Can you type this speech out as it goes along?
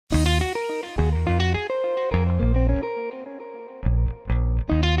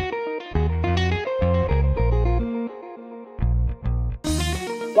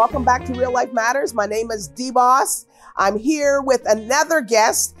Welcome back to Real Life Matters. My name is DBoss. I'm here with another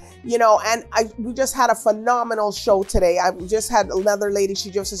guest, and we just had a phenomenal show today. I just had another lady, she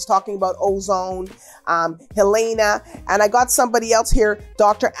just was talking about ozone, Helena, and I got somebody else here,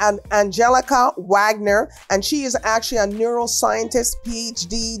 Dr. Angelica Wagner, and she is actually a neuroscientist,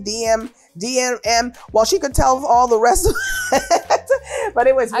 PhD, DMM. Well, she could tell all the rest of it, but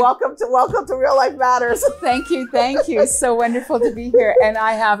anyways, welcome to Real Life Matters. Thank you. So wonderful to be here. And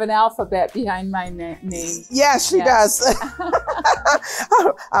I have an alphabet behind my name. Yes, she does.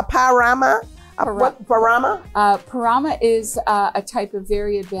 PaRama. What PaRama? PaRama is a type of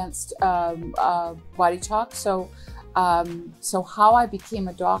very advanced body talk. So how I became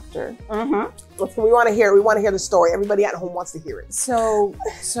a doctor. Mm-hmm. We want to hear the story. Everybody at home wants to hear it. So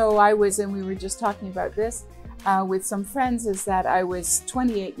I was, and we were just talking about this with some friends, is that I was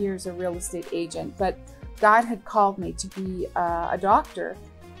 28 years a real estate agent, but God had called me to be a doctor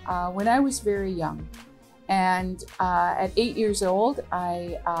when I was very young. And at 8 years old,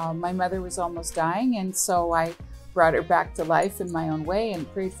 my mother was almost dying, and so I brought her back to life in my own way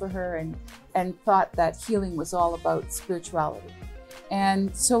and prayed for her and thought that healing was all about spirituality.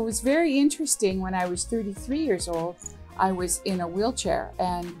 And so it was very interesting. When I was 33 years old, I was in a wheelchair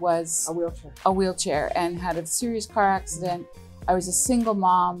and had a serious car accident. I was a single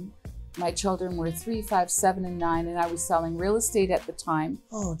mom. My children were 3, 5, 7, and 9, and I was selling real estate at the time.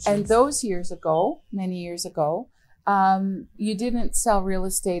 Oh, and those years ago, many years ago, you didn't sell real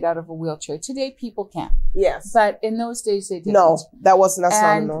estate out of a wheelchair. Today, people can. Yes. But in those days, they didn't. No, that's not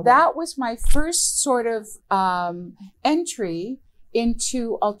normal. That was my first sort of entry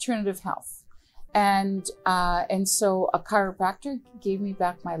into alternative health. And so a chiropractor gave me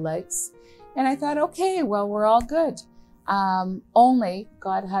back my legs. And I thought, okay, well, we're all good. Only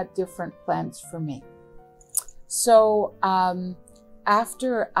God had different plans for me. So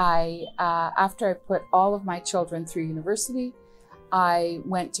after I put all of my children through university, I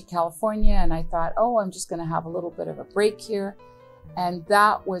went to California and I thought, oh, I'm just going to have a little bit of a break here. And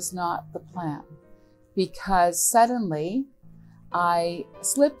that was not the plan, because suddenly I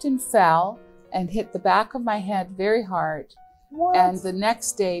slipped and fell and hit the back of my head very hard. What? And the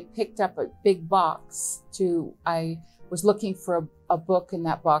next day picked up a big box I was looking for a book in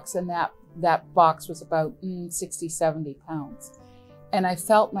that box, and that box was about 60, 70 pounds. And I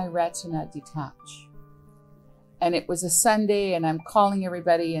felt my retina detach. And it was a Sunday, and I'm calling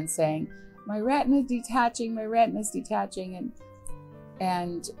everybody and saying, my retina's detaching, my retina's detaching.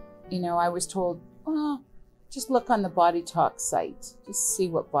 And I was told, oh, just look on the Body Talk site, just see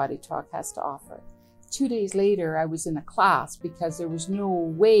what Body Talk has to offer. 2 days later, I was in a class because there was no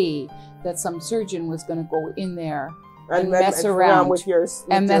way that some surgeon was going to go in there and mess around with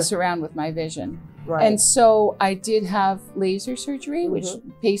my vision. Right. And so I did have laser surgery, which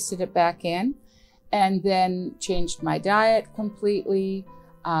pasted it back in, and then changed my diet completely.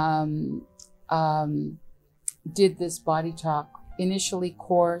 Did this Body Talk initially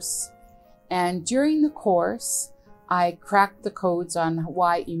course. And during the course, I cracked the codes on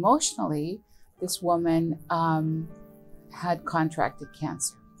why emotionally this woman had contracted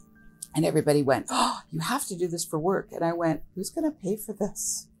cancer. And everybody went, oh, you have to do this for work. And I went, who's going to pay for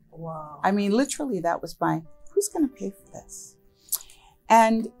this? Wow. I mean, literally, that was who's going to pay for this?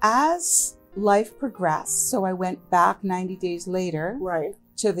 And as life progressed, so I went back 90 days later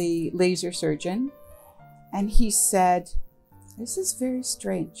to the laser surgeon. And he said, this is very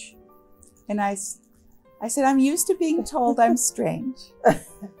strange. And I said, I'm used to being told I'm strange.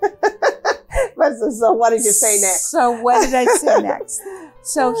 So what did you say next? So what did I say next?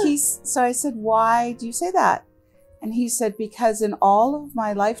 So I said, why do you say that? And he said, because in all of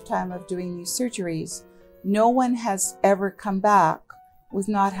my lifetime of doing these surgeries, no one has ever come back with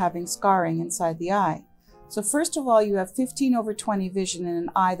not having scarring inside the eye. So first of all, you have 15/20 vision in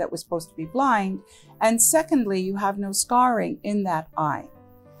an eye that was supposed to be blind. And secondly, you have no scarring in that eye.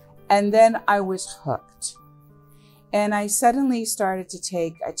 And then I was hooked. And I suddenly started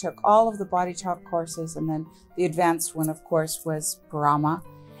to I took all of the Body Talk courses, and then the advanced one, of course, was PaRama.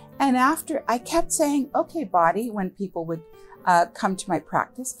 And after, I kept saying, okay, body, when people would come to my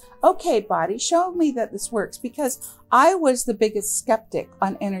practice, okay, body, show me that this works, because I was the biggest skeptic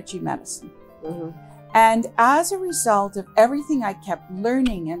on energy medicine. And as a result of everything I kept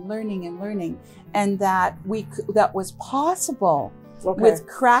learning and learning and learning, and that was possible with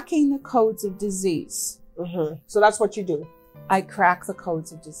cracking the codes of disease. So that's what you do. I crack the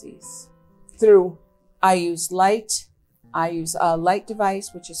codes of disease. Through? I use light. I use a light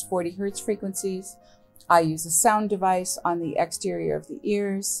device, which is 40 hertz frequencies. I use a sound device on the exterior of the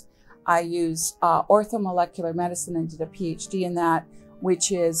ears. I use orthomolecular medicine and did a PhD in that,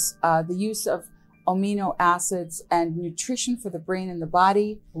 which is the use of amino acids and nutrition for the brain and the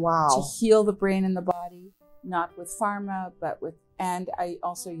body to heal the brain and the body, not with pharma, but with, and I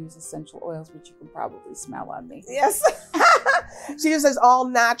also use essential oils, which you can probably smell on me. Yes. She uses all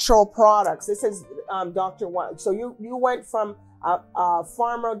natural products. This is Dr. Wagner. So you went from a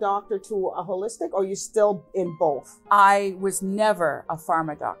pharma doctor to a holistic, or you still in both? I was never a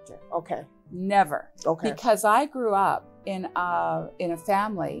pharma doctor. Okay. Never. Okay. Because I grew up in a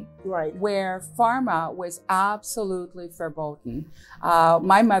family where pharma was absolutely verboten.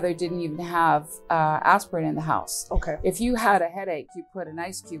 My mother didn't even have aspirin in the house. Okay. If you had a headache, you put an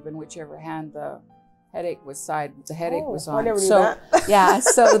ice cube in whichever hand the headache was was on. I never knew that. Yeah,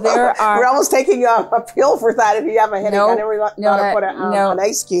 so there are. We're almost taking a pill for that if you have a headache. I never thought to put an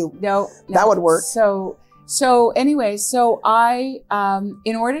ice cube. No, that would work. So anyway, so I,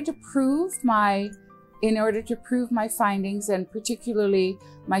 in order to prove my findings, and particularly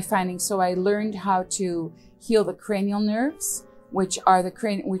my findings, so I learned how to heal the cranial nerves, which are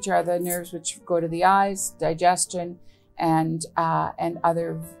the nerves which go to the eyes, digestion, and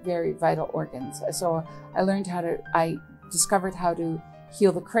other very vital organs. So I discovered how to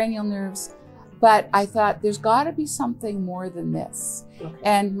heal the cranial nerves, but I thought there's got to be something more than this. Okay.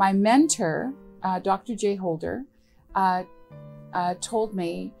 And my mentor, Dr. Jay Holder, told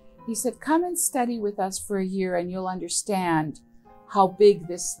me, he said, come and study with us for a year and you'll understand how big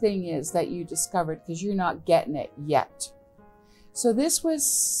this thing is that you discovered, because you're not getting it yet. So this was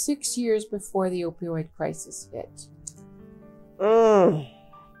 6 years before the opioid crisis hit.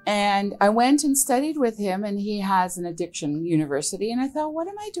 And I went and studied with him, and he has an addiction university. And I thought, what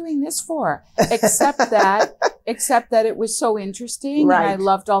am I doing this for? Except that it was so interesting, and I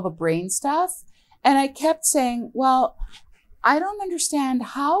loved all the brain stuff. And I kept saying, well, I don't understand,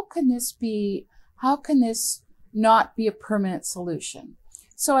 how can this not be a permanent solution?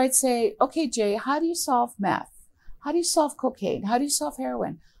 So I'd say, okay, Jay, how do you solve meth? How do you solve cocaine? How do you solve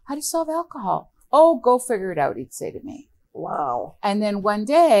heroin? How do you solve alcohol? Oh, go figure it out, he'd say to me. Wow. And then one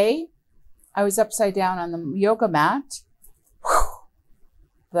day I was upside down on the yoga mat. Whew,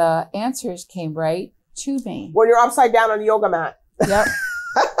 the answers came right to me. When you're upside down on the yoga mat. Yep.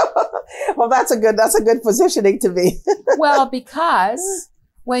 Well, that's a good positioning to be. Well, because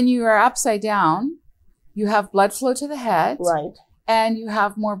when you are upside down, you have blood flow to the head. Right. And you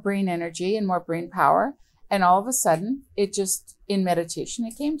have more brain energy and more brain power. And all of a sudden, it just, in meditation,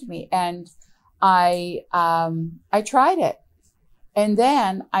 it came to me. And I tried it. And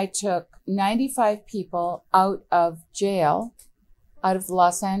then I took 95 people out of jail, out of the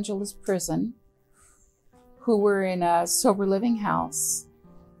Los Angeles prison, who were in a sober living house.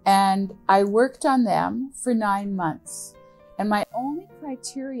 And I worked on them for 9 months. And my only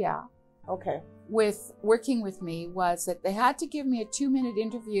criteria with working with me was that they had to give me a 2-minute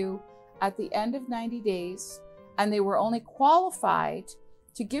interview at the end of 90 days. And they were only qualified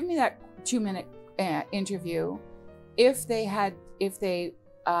to give me that 2-minute interview if they attended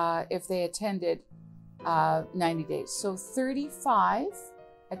 90 days. So 35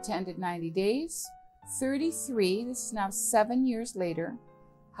 attended 90 days. 33, this is now 7 years later,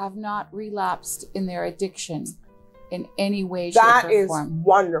 have not relapsed in their addiction in any way, shape, or form. That is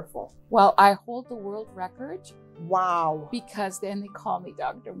wonderful. Well, I hold the world record. Wow. Because then they call me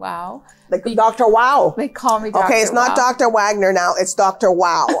Dr. Wow. Dr. Wow. They call me Dr. Wow. Okay, it's not Dr. Wagner now, it's Dr.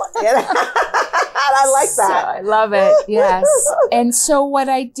 Wow. I like that. So, I love it, yes. And so what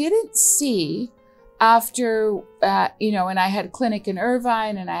I didn't see after, and I had a clinic in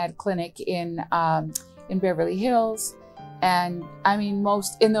Irvine, and I had a clinic in Beverly Hills. And I mean,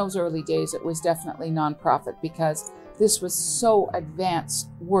 in those early days, it was definitely nonprofit, because this was so advanced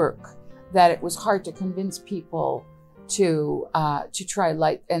work that it was hard to convince people to try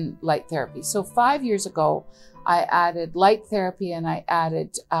light therapy. So 5 years ago, I added light therapy and I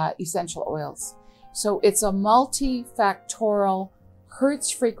added essential oils. So it's a multifactorial Hertz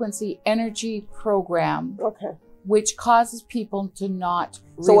frequency energy program, which causes people to not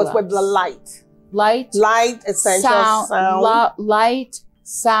relapse. So it's with the light, essential sound, light,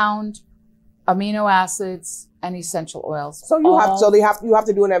 sound, amino acids, and essential oils. So you have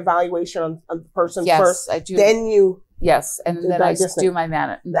to do an evaluation on the person first. Yes, I do. Then you. Yes, and then I do my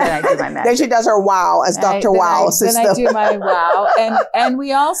magic. Then she does her wow as Dr. Wow system. Then I do my wow, and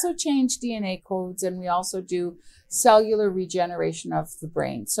we also change DNA codes, and we also do cellular regeneration of the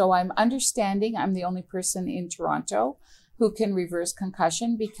brain. So I'm the only person in Toronto who can reverse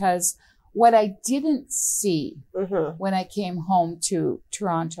concussion, because what I didn't see when I came home to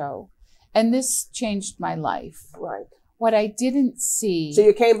Toronto, and this changed my life, what I didn't see. So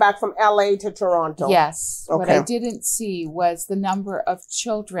you came back from LA to Toronto? Yes. Okay. What I didn't see was the number of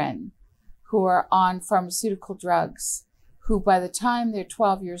children who are on pharmaceutical drugs, who by the time they're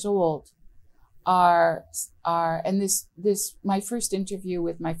 12 years old and this, my first interview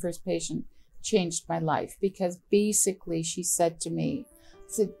with my first patient changed my life, because basically she said to me,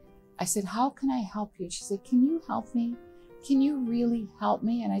 I said, how can I help you? She said, can you help me? Can you really help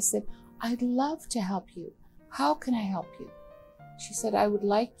me? And I said, I'd love to help you. How can I help you? She said, I would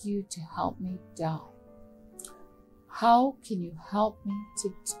like you to help me die. How can you help me to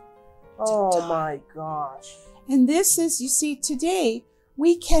die? Oh my gosh. And this is, you see, today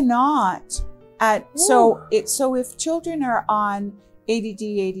we cannot so if children are on ADD,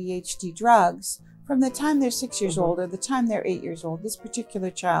 ADHD drugs, from the time they're 6 years old or the time they're 8 years old, this particular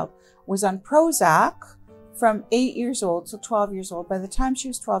child was on Prozac from 8 years old to 12 years old. By the time she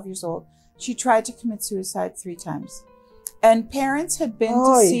was 12 years old, she tried to commit suicide 3 times. And parents had been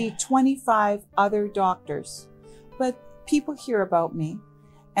to see 25 other doctors. But people hear about me.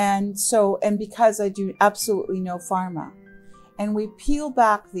 And because I do absolutely no pharma. And we peel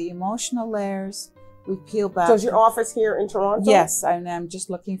back the emotional layers. We peel back. So is your office here in Toronto? Yes, and I'm just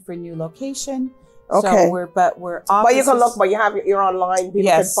looking for a new location. Okay. So we're But you can look, but you're online. People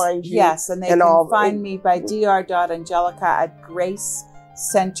can find you. Yes, and they can find me by dr.angelica at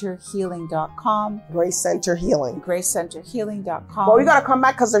gracecenterhealing.com. Grace Center Healing. gracecenterhealing.com. Well, we got to come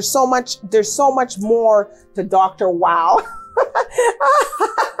back because there's so much more to Dr. Wow.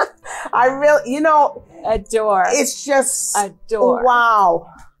 I really, adore. It's just adore. Wow.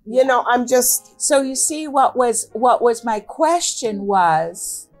 I'm just. So you see, what was my question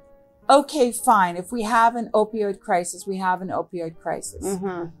was, okay, fine. If we have an opioid crisis, we have an opioid crisis.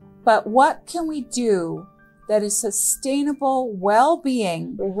 Mm-hmm. But what can we do that is sustainable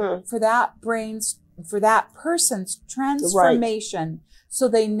well-being for that person's transformation, so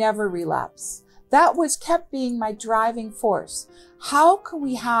they never relapse? That kept being my driving force. How can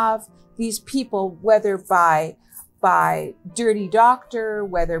we have these people, whether by dirty doctor,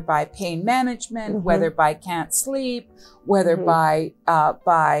 whether by pain management, whether by can't sleep, whether by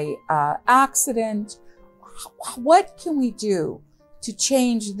accident, what can we do to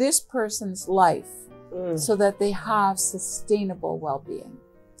change this person's life so that they have sustainable well-being?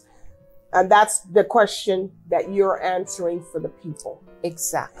 And that's the question that you're answering for the people.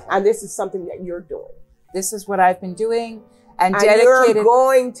 Exactly. And this is something that you're doing. This is what I've been doing. And you're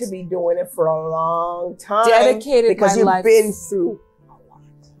going to be doing it for a long time. Dedicated because my life. You've been through a lot.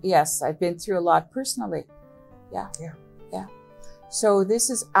 Yes, I've been through a lot personally. Yeah. So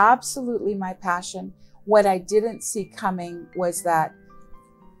this is absolutely my passion. What I didn't see coming was that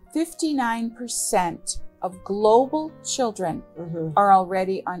 59% of global children are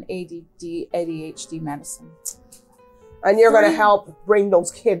already on ADHD medicine. And you're going to help bring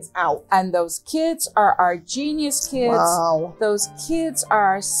those kids out. And those kids are our genius kids. Wow. Those kids are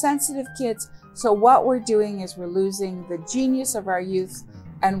our sensitive kids. So what we're doing is we're losing the genius of our youth,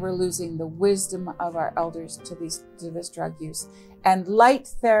 and we're losing the wisdom of our elders to this drug use. And light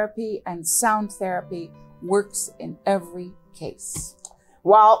therapy and sound therapy works in every case.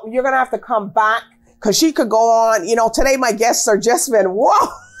 Well, you're going to have to come back, because she could go on. Today my guests are just been, whoa.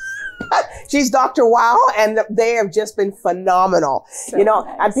 She's Dr. Wow, and they have just been phenomenal. So nice.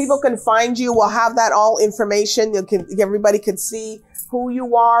 And people can find you. We'll have that all information. Everybody can see who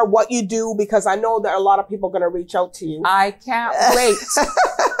you are, what you do, because I know that a lot of people are going to reach out to you. I can't wait.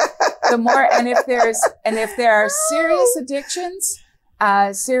 And if there are serious addictions,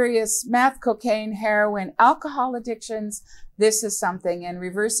 serious meth, cocaine, heroin, alcohol addictions, this is something. And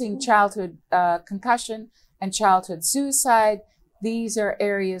reversing childhood concussion and childhood suicide, these are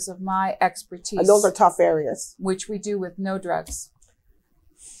areas of my expertise. And those are tough areas. Which we do with no drugs.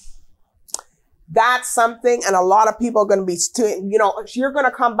 That's something, and a lot of people are going to be, you're going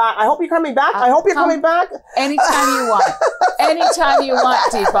to come back. I hope you're coming back. I hope you're coming back. Anytime you want. Anytime you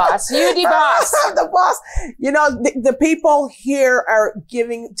want, DBoss. You DBoss. The boss. The people here are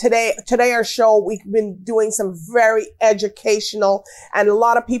giving today our show. We've been doing some very educational, and a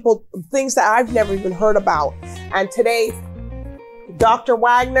lot of people, things that I've never even heard about. And today, Dr.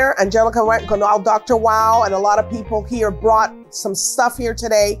 Wagner, Angelica Wagner, Dr. Wow, and a lot of people here brought some stuff here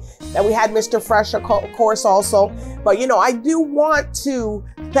today that we had Mr. Fresh, of course, also. But, I do want to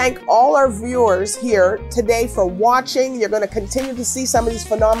thank all our viewers here today for watching. You're going to continue to see some of these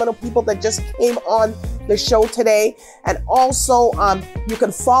phenomenal people that just came on the show today. And also, you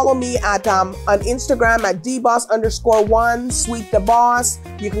can follow me at on Instagram at DBoss_1, Sweet the Boss.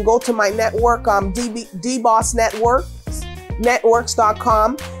 You can go to my network, DBoss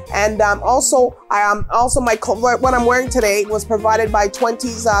Networks.com, And also what I'm wearing today was provided by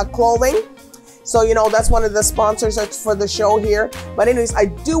 20's Clothing. So, you know, that's one of the sponsors for the show here. But anyways, I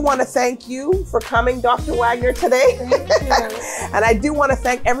do want to thank you for coming, Dr. Wagner, today. Thank you. And I do want to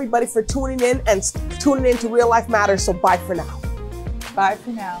thank everybody for tuning in to Real Life Matters. So bye for now. Bye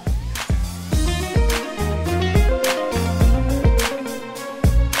for now.